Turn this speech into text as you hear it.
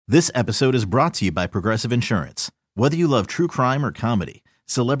This episode is brought to you by Progressive Insurance. Whether you love true crime or comedy,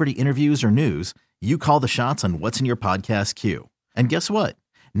 celebrity interviews or news, you call the shots on what's in your podcast queue. And guess what?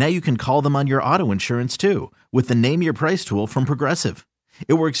 Now you can call them on your auto insurance too with the Name Your Price tool from Progressive.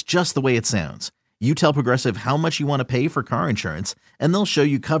 It works just the way it sounds. You tell Progressive how much you want to pay for car insurance, and they'll show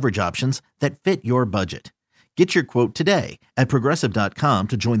you coverage options that fit your budget. Get your quote today at Progressive.com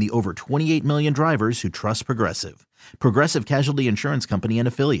to join the over 28 million drivers who trust Progressive. Progressive Casualty Insurance Company and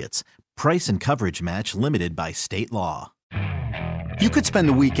Affiliates. Price and coverage match limited by state law. You could spend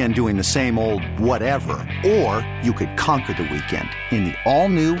the weekend doing the same old whatever, or you could conquer the weekend in the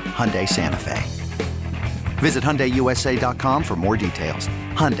all-new Hyundai Santa Fe. Visit HyundaiUSA.com for more details.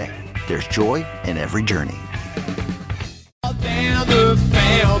 Hyundai, there's joy in every journey.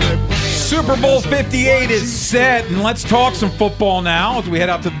 Super Bowl 58 is set, and let's talk some football now as we head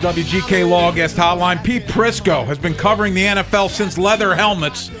out to the WGK Law Guest Hotline. Pete Prisco has been covering the NFL since leather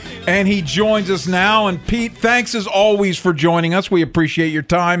helmets, and he joins us now. And Pete, thanks as always for joining us. We appreciate your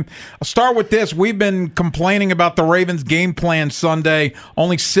time. I'll start with this. We've been complaining about the Ravens' game plan Sunday.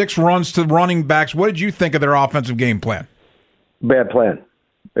 Only 6 runs to running backs. What did you think of their offensive game plan? Bad plan.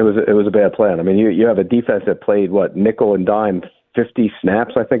 It was a bad plan. I mean, you have a defense that played, nickel and dime, 50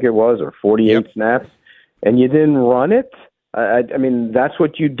 snaps, I think it was, or 48 snaps, and you didn't run it. I mean, that's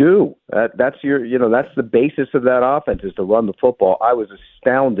what you do. That's that's the basis of that offense, is to run the football. I was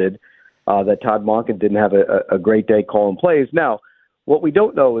astounded that Todd Monken didn't have a great day calling plays. Now, what we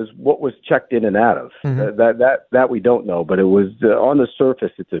don't know is what was checked in and out of. Mm-hmm. That we don't know, but it was on the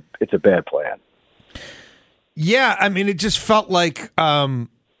surface. It's a bad plan. Yeah, I mean, it just felt like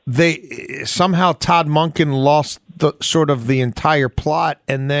they somehow Todd Monken lost the entire plot,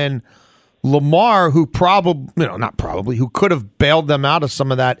 and then Lamar, who who could have bailed them out of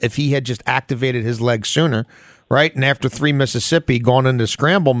some of that if he had just activated his legs sooner, right? And after 3 Mississippi, gone into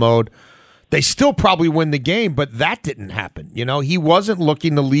scramble mode, they still probably win the game, but that didn't happen. He wasn't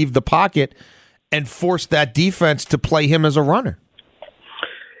looking to leave the pocket and force that defense to play him as a runner.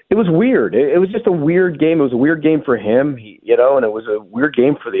 It was weird. It was just a weird game. It was a weird game for him, and it was a weird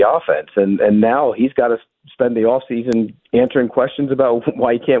game for the offense. And now he's got to spend the offseason answering questions about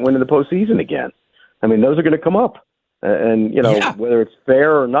why he can't win in the postseason again. I mean, those are going to come up. And, whether it's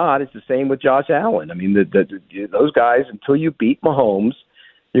fair or not, it's the same with Josh Allen. I mean, those guys, until you beat Mahomes,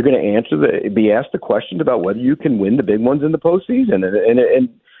 you're going to be asked the question about whether you can win the big ones in the postseason. And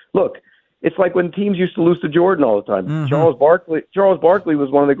look, it's like when teams used to lose to Jordan all the time. Mm-hmm. Charles Barkley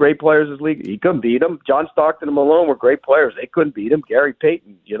was one of the great players of this league. He couldn't beat him. John Stockton and Malone were great players. They couldn't beat him. Gary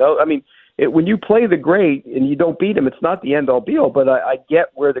Payton, I mean, when you play the great and you don't beat him, it's not the end-all be-all. But I get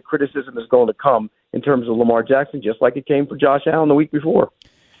where the criticism is going to come in terms of Lamar Jackson, just like it came for Josh Allen the week before.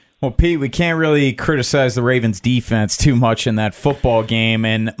 Well, Pete, we can't really criticize the Ravens' defense too much in that football game.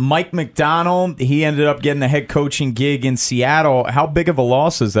 And Mike McDonald, he ended up getting a head coaching gig in Seattle. How big of a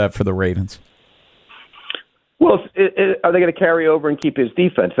loss is that for the Ravens? Well, are they going to carry over and keep his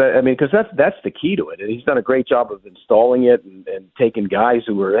defense? I mean, because that's the key to it. And he's done a great job of installing it and taking guys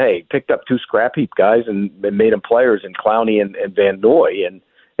who were, picked up 2 scrap heap guys and made them players in Clowney and Van Noy.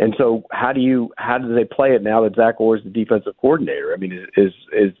 And so how do they play it now that Zach Orr is the defensive coordinator? I mean, is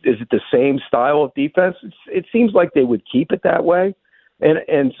it the same style of defense? It seems like they would keep it that way.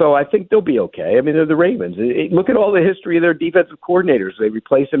 And so I think they'll be okay. I mean, they're the Ravens. Look at all the history of their defensive coordinators. They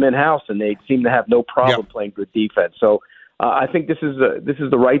replace them in-house, and they seem to have no problem playing good defense. So I think this is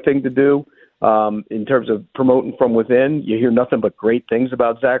the right thing to do in terms of promoting from within. You hear nothing but great things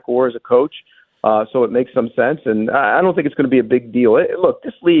about Zach Orr as a coach, so it makes some sense. And I don't think it's going to be a big deal. Look,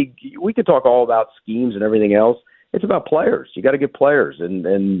 this league, we could talk all about schemes and everything else. It's about players. You got to get players, and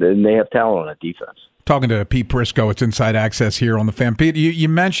they have talent on that defense. Talking to Pete Prisco, it's Inside Access here on the Fan. Pete, you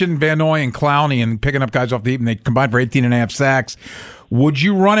mentioned Van Noy and Clowney and picking up guys off the heap, and they combined for 18.5 sacks. Would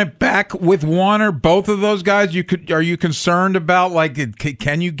you run it back with one or both of those guys? Are you concerned about,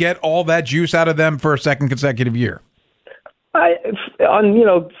 can you get all that juice out of them for a second consecutive year?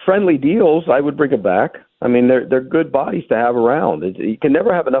 On friendly deals, I would bring it back. I mean, they're good bodies to have around. You can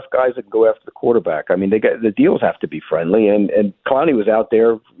never have enough guys that can go after the quarterback. I mean, the deals have to be friendly. And Clowney was out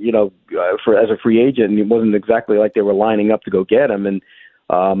there, as a free agent, and it wasn't exactly like they were lining up to go get him. And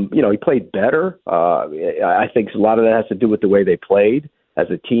he played better. I think a lot of that has to do with the way they played as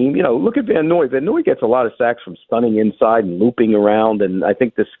a team. Look at Van Noy. Van Noy gets a lot of sacks from stunning inside and looping around, and I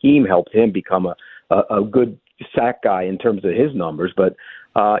think the scheme helped him become a good sack guy in terms of his numbers. But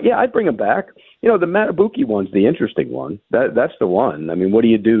I'd bring him back. The Matabuki one's the interesting one. That's the one. I mean, what do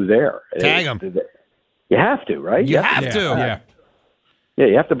you do there? Tag him. You have to, right? You have to. Yeah,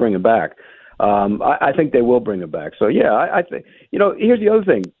 you have to bring him back. I think they will bring him back. So, I think, here's the other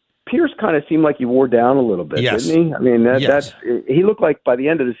thing. Pierce kind of seemed like he wore down a little bit, Yes. didn't he? I mean, he looked like by the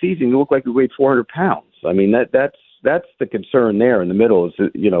end of the season, he looked like he weighed 400 pounds. I mean, that's the concern there in the middle is,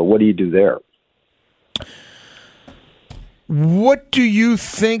 what do you do there? What do you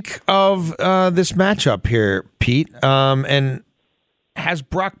think of this matchup here, Pete? And has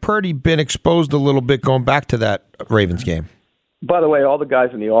Brock Purdy been exposed a little bit going back to that Ravens game? By the way, all the guys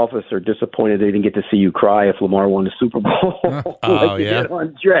in the office are disappointed they didn't get to see you cry if Lamar won the Super Bowl. They did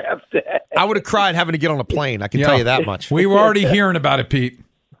on draft day. I would have cried having to get on a plane. I can tell you that much. We were already hearing about it, Pete.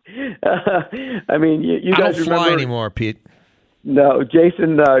 I mean, you guys don't fly anymore, Pete. No,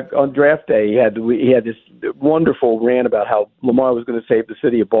 Jason on draft day he had this wonderful rant about how Lamar was going to save the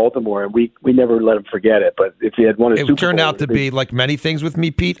city of Baltimore, and we never let him forget it. But if he had won a Super Bowl, it turned out to be like many things with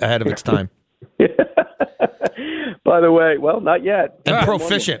me, Pete, ahead of its time. By the way, well, not yet. And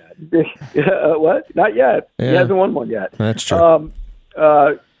proficient. What? Not yet. Yeah. He hasn't won one yet. That's true.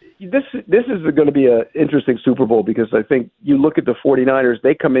 This is going to be an interesting Super Bowl because I think you look at the 49ers,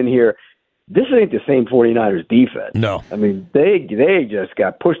 they come in here. This ain't the same 49ers defense. No. I mean, they just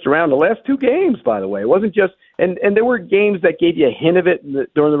got pushed around the last two games, by the way. It wasn't just – and there were games that gave you a hint of it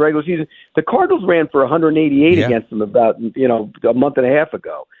during the regular season. The Cardinals ran for 188 against them about, a month and a half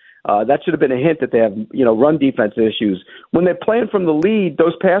ago. That should have been a hint that they have, run defense issues. When they're playing from the lead,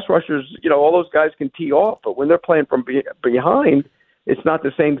 those pass rushers, all those guys can tee off. But when they're playing from behind, it's not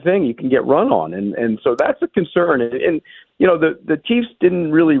the same thing. You can get run on. And so that's a concern. And the Chiefs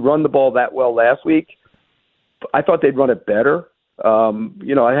didn't really run the ball that well last week. I thought they'd run it better.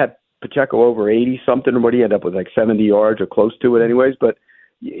 I had Pacheco over 80-something, but he ended up with like 70 yards or close to it anyways. But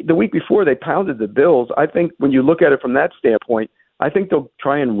the week before, they pounded the Bills. I think when you look at it from that standpoint, I think they'll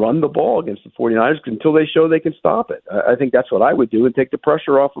try and run the ball against the 49ers until they show they can stop it. I think that's what I would do and take the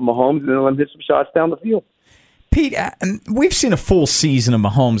pressure off of Mahomes and then let him hit some shots down the field. Pete, we've seen a full season of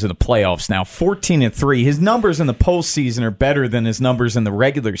Mahomes in the playoffs now, 14-3. His numbers in the postseason are better than his numbers in the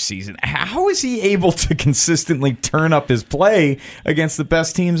regular season. How is he able to consistently turn up his play against the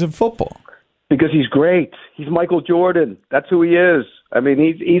best teams in football? Because he's great. He's Michael Jordan. That's who he is. I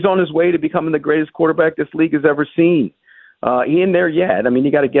mean, he's on his way to becoming the greatest quarterback this league has ever seen. He ain't there yet. I mean,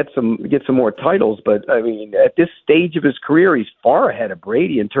 you got to get some more titles, but I mean, at this stage of his career, he's far ahead of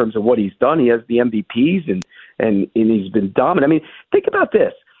Brady in terms of what he's done. He has the MVPs and he's been dominant. I mean, think about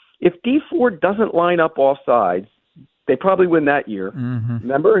this: if Dee Ford doesn't line up off sides, they probably win that year. Mm-hmm.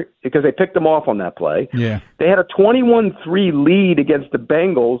 Remember, because they picked him off on that play. Yeah, they had a 21-3 lead against the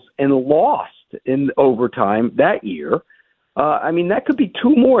Bengals and lost in overtime that year. I mean, that could be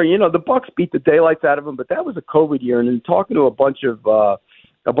two more. The Bucs beat the daylights out of them, but that was a COVID year. And then talking to a bunch of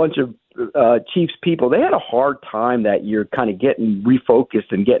Chiefs people, they had a hard time that year, kind of getting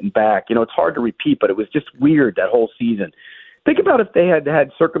refocused and getting back. It's hard to repeat, but it was just weird that whole season. Think about if they had had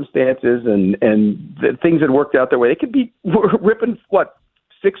circumstances and things had worked out their way. They could be ripping five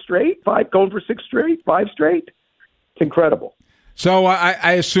straight. It's incredible. So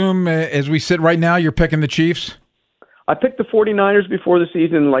I assume, as we sit right now, you're picking the Chiefs. I picked the 49ers before the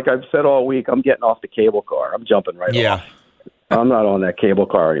season. Like I've said all week, I'm getting off the cable car. I'm jumping right off. I'm not on that cable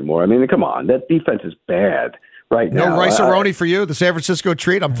car anymore. I mean, come on. That defense is bad right now. No rice-a-roni for you, the San Francisco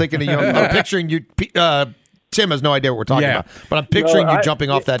treat? I'm thinking of you. I'm picturing you. Tim has no idea what we're talking about, but I'm picturing you jumping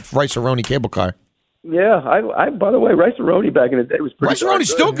off that rice-a-roni cable car. Yeah. I by the way, rice-a-roni back in the day was pretty good.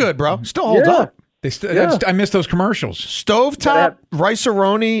 Rice-a-roni's still good, bro. Still holds up. I miss those commercials. Stovetop,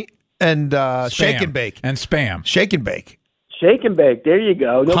 rice-a-roni, and shake and bake. And Spam. Shake and bake. Shake and bake. There you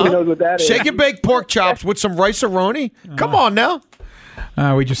go. Nobody knows what that is. Shake and bake pork chops with some rice-a-roni? Come on now.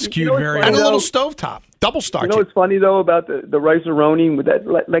 We just skewed very and a little stovetop. Double starch. You know what's funny, though, about the rice-a-roni? With that,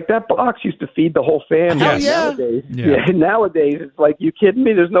 like that box used to feed the whole family. Hell yeah. Nowadays, it's like, you kidding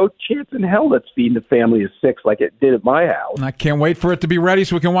me? There's no chance in hell that's feeding the family of six like it did at my house. I can't wait for it to be ready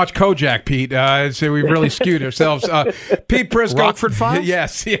so we can watch Kojak, Pete. So we've really skewed ourselves. Pete Prisco. Rockford Files?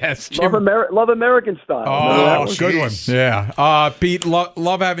 Yes. Love American Style. Oh, good one. Yeah. Pete,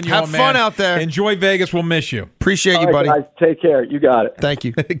 love having you on, man. Have fun out there. Enjoy Vegas. We'll miss you. Appreciate you, buddy. Guys, take care. You got it. Thank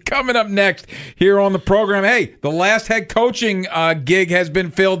you. Coming up next here on the program, hey, the last head coaching gig has been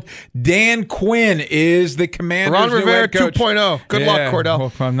filled. Dan Quinn is the Commanders' Ron new Rivera head coach. 2.0. Good luck,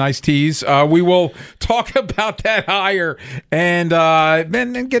 Cordell. Well, nice tease. We will talk about that hire and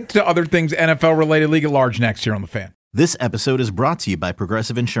then get to other things NFL-related, league at large next year on The Fan. This episode is brought to you by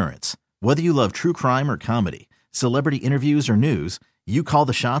Progressive Insurance. Whether you love true crime or comedy, celebrity interviews or news, you call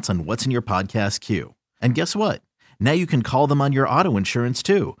the shots on what's in your podcast queue. And guess what? Now you can call them on your auto insurance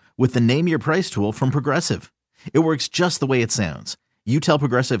too with the Name Your Price tool from Progressive. It works just the way it sounds. You tell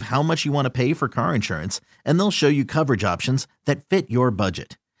Progressive how much you want to pay for car insurance, and they'll show you coverage options that fit your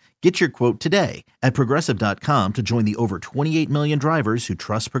budget. Get your quote today at Progressive.com to join the over 28 million drivers who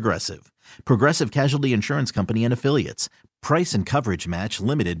trust Progressive. Progressive Casualty Insurance Company and Affiliates. Price and coverage match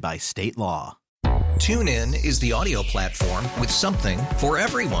limited by state law. TuneIn is the audio platform with something for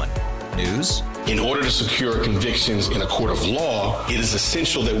everyone. News. In order to secure convictions in a court of law, it is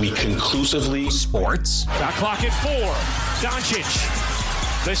essential that we conclusively. Sports. Got clock at 4.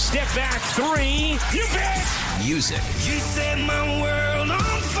 Doncic. The step back 3. You bet. Music. You set my world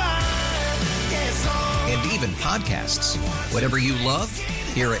on fire. Yes, and even podcasts. Whatever you love,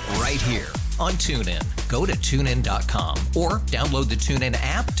 hear it right here on TuneIn. Go to TuneIn.com or download the TuneIn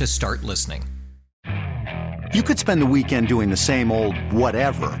app to start listening. You could spend the weekend doing the same old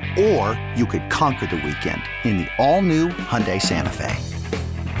whatever, or you could conquer the weekend in the all-new Hyundai Santa Fe.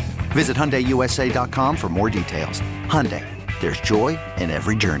 Visit HyundaiUSA.com for more details. Hyundai, there's joy in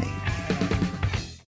every journey.